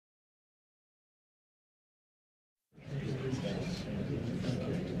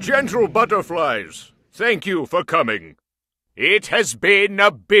Gentle butterflies, thank you for coming. It has been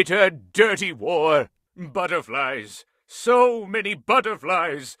a bitter, dirty war. Butterflies, so many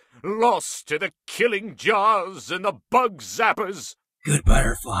butterflies, lost to the killing jaws and the bug zappers. Good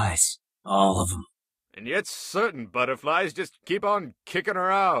butterflies, all of them. And yet certain butterflies just keep on kicking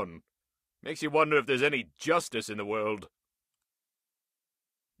around. Makes you wonder if there's any justice in the world.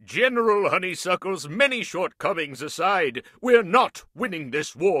 General Honeysuckle's many shortcomings aside, we're not winning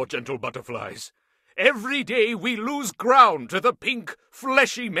this war, gentle butterflies. Every day we lose ground to the pink,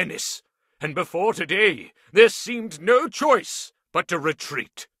 fleshy menace. And before today, there seemed no choice but to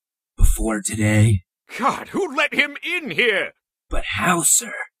retreat. Before today? God, who let him in here? But how,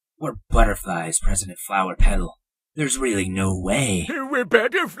 sir? We're butterflies, President Flower Petal. There's really no way. We're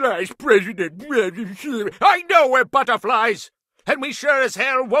butterflies, President. I know we're butterflies! And we sure as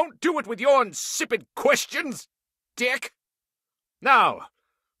hell won't do it with your insipid questions, dick! Now,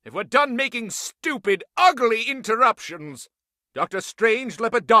 if we're done making stupid, ugly interruptions, Dr. Strange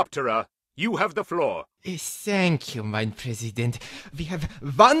Lepidoptera, you have the floor. Thank you, mein President. We have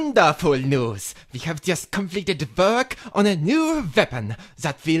wonderful news. We have just completed work on a new weapon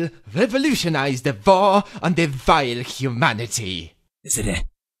that will revolutionize the war on the vile humanity. Is it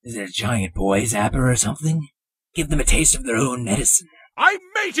a giant boy zapper or something? Give them a taste of their own medicine. I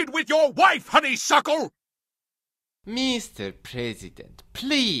mated with your wife, Honeysuckle! Mr. President,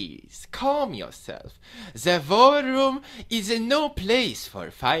 please calm yourself. The war room is no place for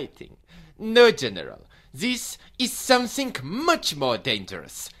fighting. No, General. This is something much more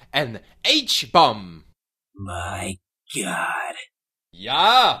dangerous. An H-bomb. My God.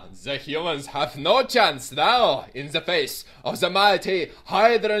 Yeah, the humans have no chance now in the face of the mighty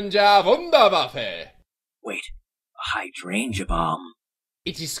Hydrangea Wunderwaffe. Wait, a hydrangea bomb?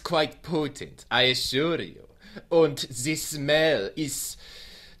 It is quite potent, I assure you. And the smell is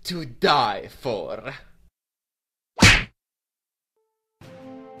to die for.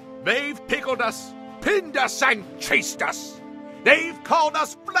 They've pickled us, pinned us, and chased us. They've called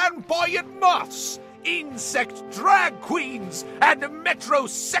us flamboyant moths, insect drag queens, and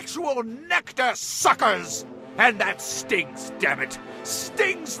metrosexual nectar suckers. And that stings, damn it.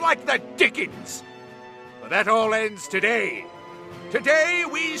 Stings like the dickens. But that all ends today. Today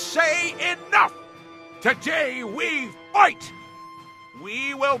we say enough. Today we fight!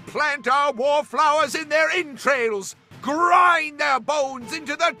 We will plant our war flowers in their entrails, grind their bones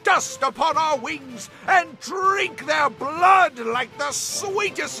into the dust upon our wings, and drink their blood like the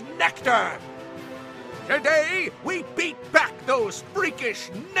sweetest nectar! Today we beat back those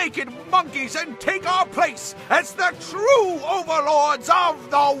freakish, naked monkeys and take our place as the true overlords of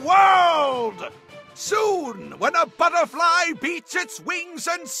the world! Soon, when a butterfly beats its wings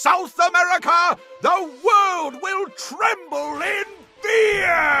in South America, the world will tremble in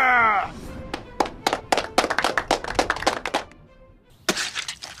fear!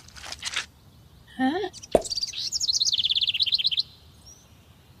 Huh?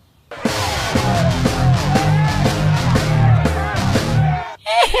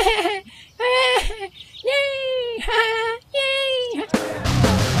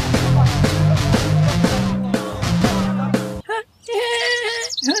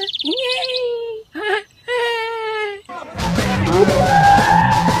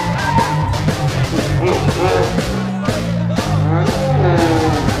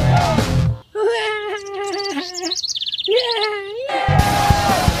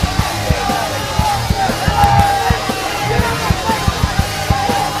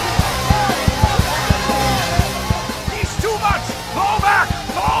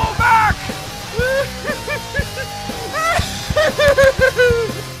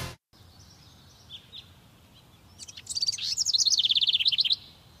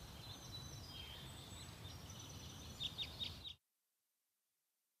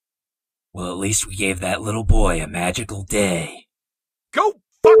 Well, at least we gave that little boy a magical day. Go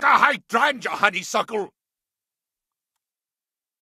fuck a hydrangea, Honeysuckle!